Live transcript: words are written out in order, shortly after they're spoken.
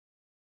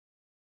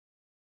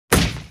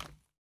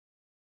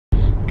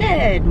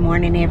Good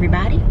morning,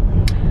 everybody.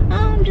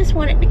 Just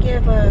wanted to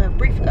give a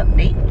brief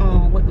update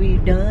on what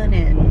we've done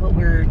and what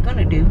we're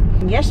gonna do.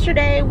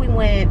 Yesterday we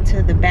went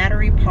to the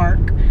battery park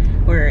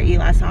where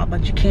Eli saw a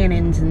bunch of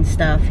cannons and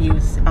stuff. He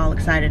was all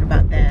excited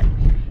about that.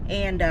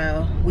 And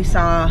we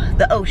saw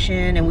the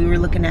ocean, and we were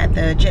looking at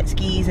the jet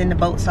skis and the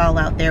boats all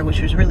out there,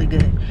 which was really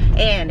good.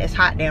 And it's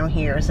hot down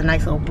here. It's a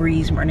nice little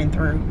breeze running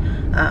through.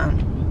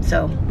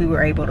 So we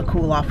were able to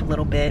cool off a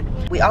little bit.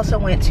 We also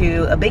went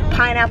to a big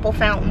pineapple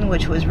fountain,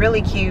 which was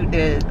really cute.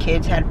 The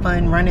kids had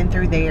fun running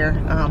through there.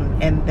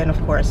 And then of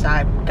course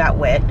I got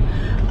wet.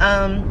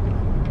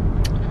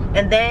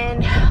 And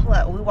then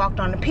we walked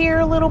on the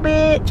pier a little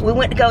bit. We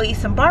went to go eat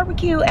some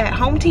barbecue at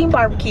Home Team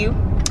Barbecue,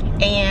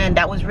 and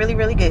that was really,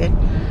 really good.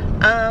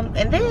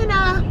 And then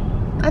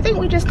I think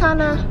we just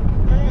kind of,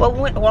 well, we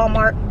went to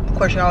Walmart. Of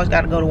course, you always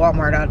got to go to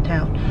Walmart out of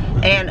town.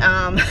 And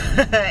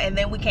and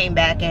then we came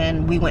back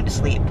and we went to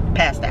sleep,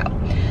 passed out.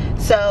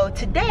 So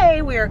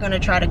today we are going to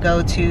try to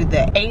go to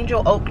the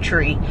Angel Oak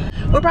Tree.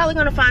 We're probably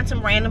going to find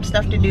some random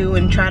stuff to do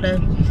and try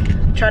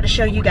to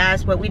show you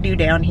guys what we do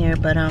down here.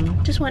 But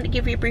just wanted to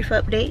give you a brief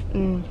update.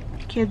 And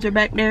kids are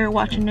back there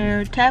watching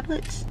their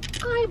tablets.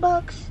 Hi,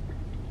 Bucks.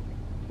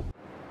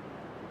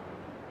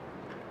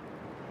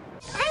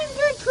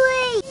 Angel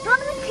tree!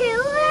 Welcome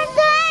to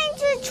the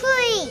angel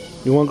tree!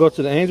 You want to go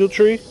to the angel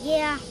tree?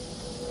 Yeah,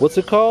 What's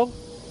it called?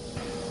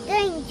 the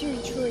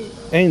angel tree.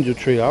 Angel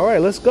tree. All right,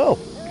 let's go.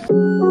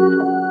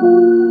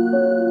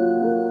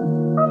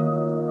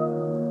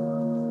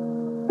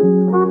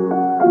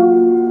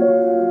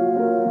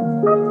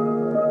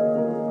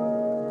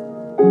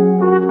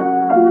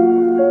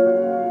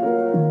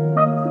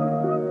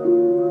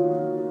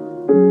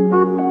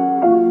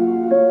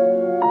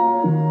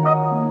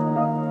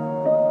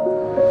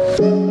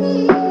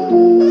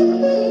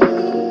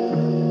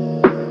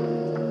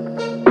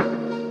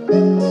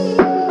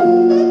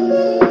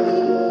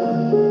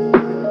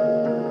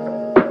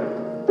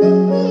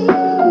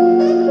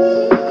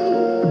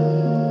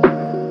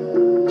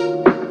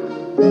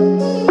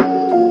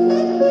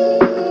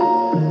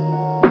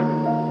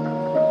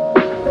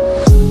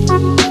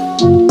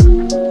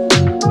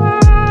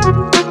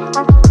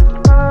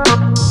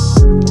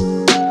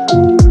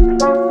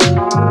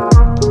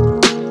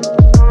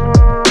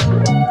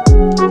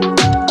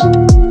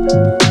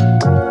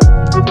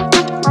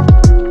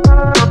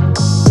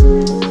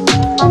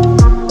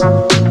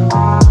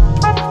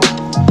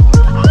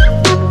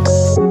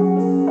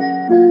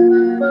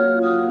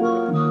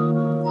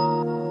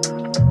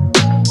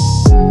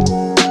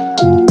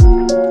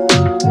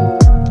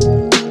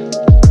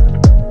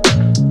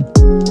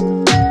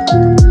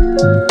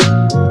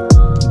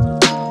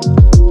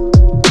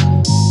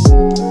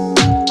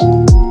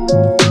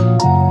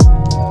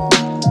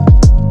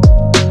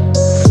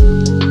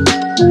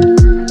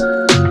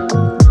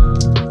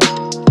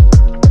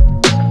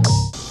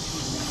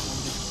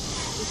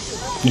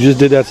 You just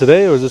did that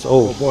today, or is this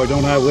old? Oh boy,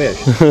 don't I wish.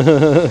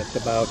 It's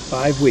about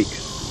 5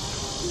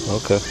 weeks.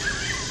 Okay.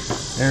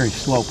 Very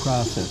slow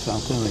process, I'll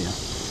tell you.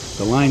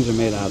 The lines are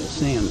made out of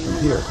sand from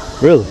here.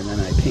 Really? And then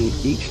I paint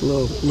each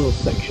little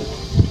section.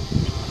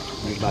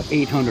 There's about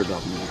 800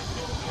 of them there.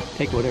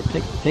 Take whatever,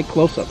 take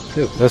close-ups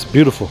too. That's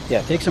beautiful.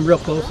 Yeah, take some real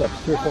close-ups,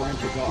 3 or 4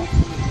 inches off.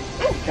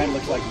 Kind of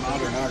looks like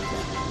modern art.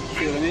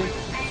 See what I mean?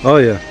 Oh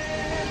yeah.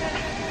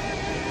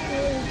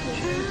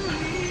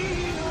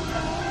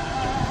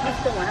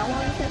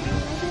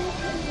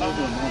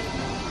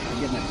 I'm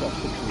getting myself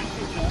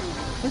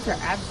situated. Those are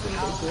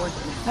absolutely gorgeous.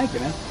 Thank you,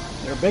 man.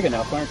 They're big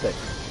enough, aren't they?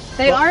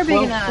 They are big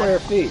 12 enough. square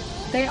feet.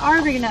 They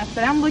are big enough,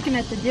 but I'm looking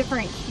at the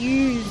different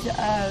hues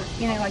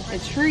of, you know, like the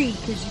tree,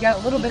 because you got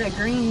a little bit of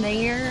green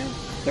there.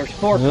 There's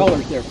 4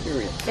 colors there,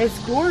 period. It's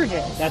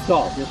gorgeous. That's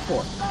all, just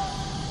 4.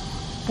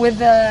 With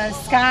the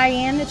sky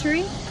and the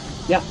tree?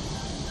 Yeah.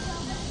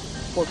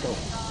 4 colors.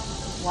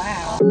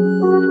 Wow.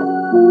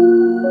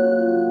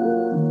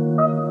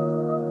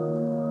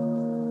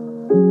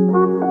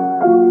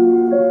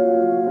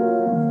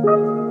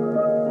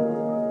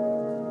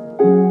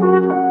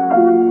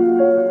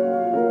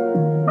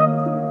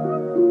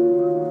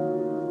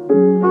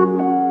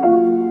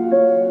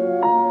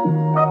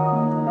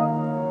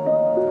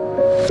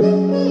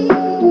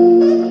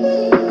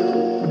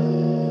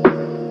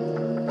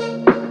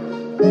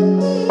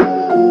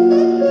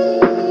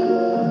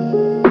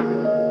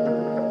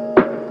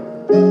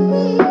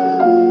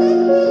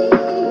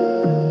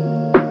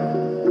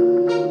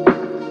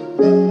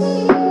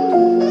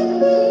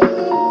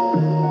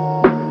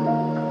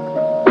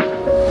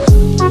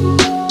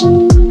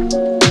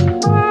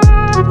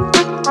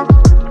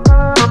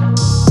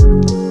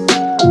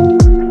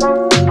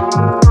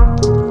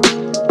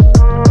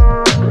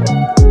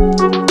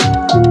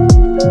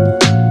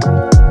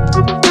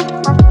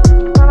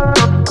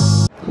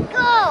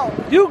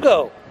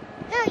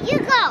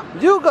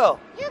 You go.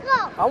 You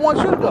go. I want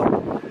you to go.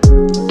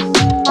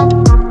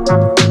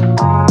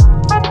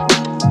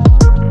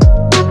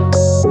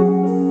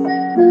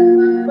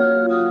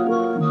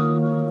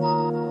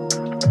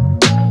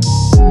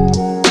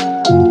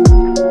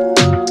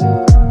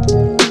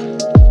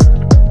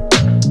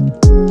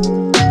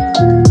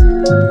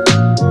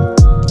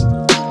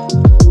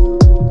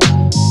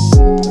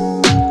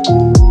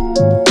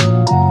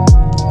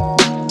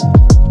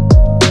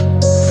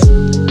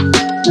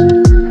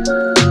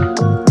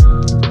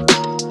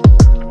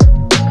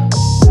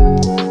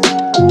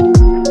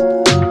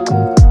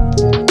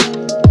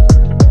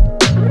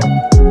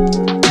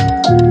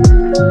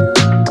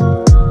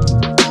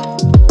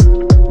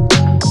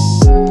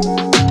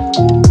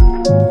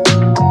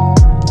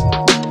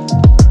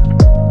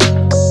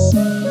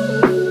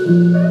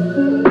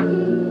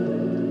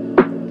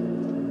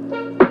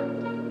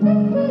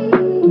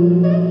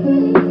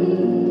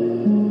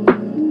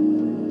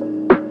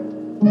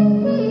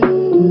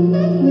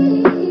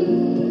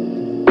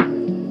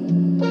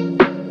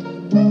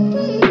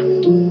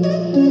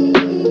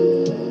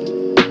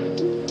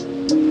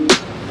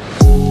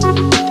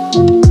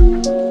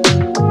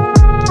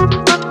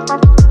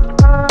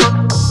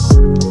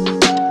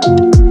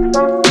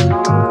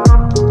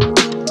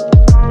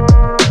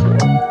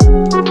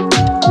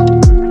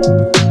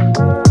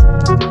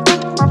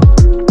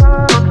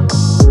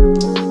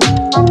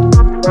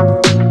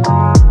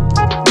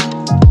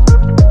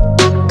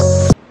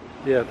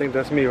 think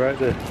that's me right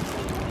there.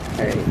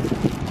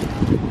 Hey.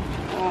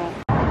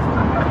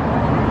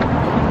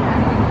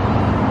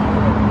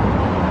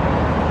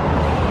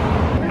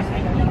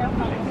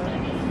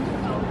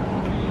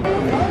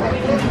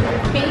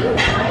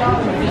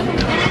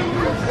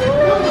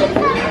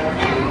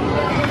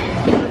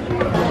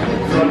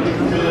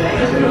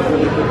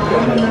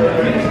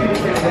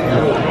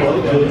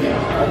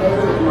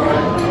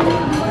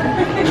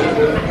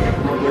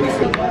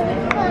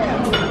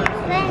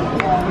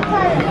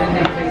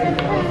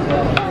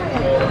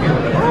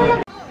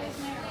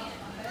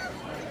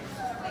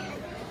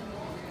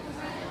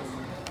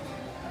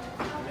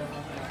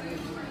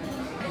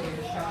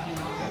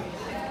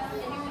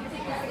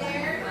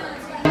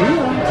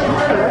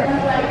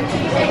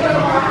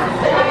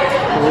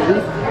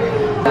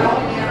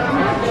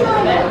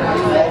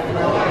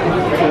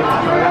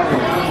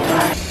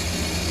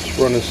 Just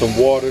running some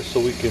water so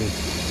we can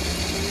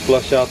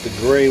flush out the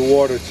gray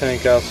water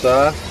tank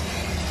outside.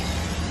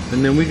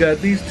 And then we got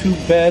these two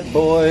bad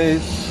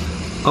boys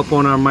up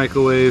on our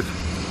microwave.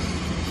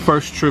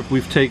 First trip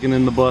we've taken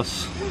in the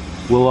bus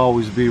will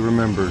always be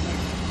remembered.